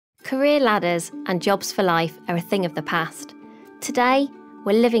Career ladders and jobs for life are a thing of the past. Today,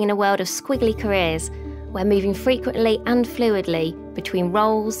 we're living in a world of squiggly careers, where moving frequently and fluidly between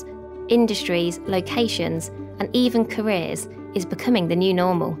roles, industries, locations, and even careers is becoming the new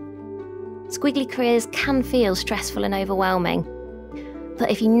normal. Squiggly careers can feel stressful and overwhelming, but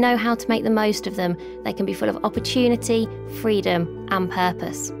if you know how to make the most of them, they can be full of opportunity, freedom, and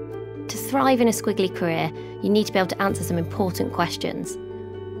purpose. To thrive in a squiggly career, you need to be able to answer some important questions.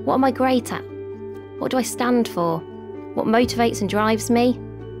 What am I great at? What do I stand for? What motivates and drives me?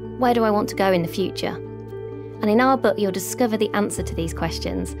 Where do I want to go in the future? And in our book, you'll discover the answer to these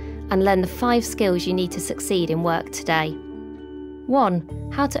questions and learn the 5 skills you need to succeed in work today.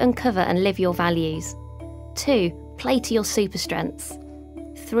 1. How to uncover and live your values. 2. Play to your super strengths.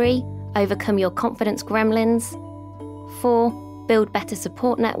 3. Overcome your confidence gremlins. 4. Build better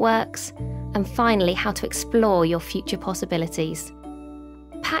support networks. And finally, how to explore your future possibilities.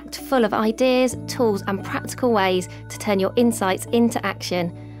 Packed full of ideas, tools, and practical ways to turn your insights into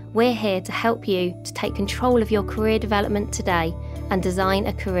action, we're here to help you to take control of your career development today and design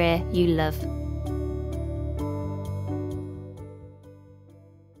a career you love.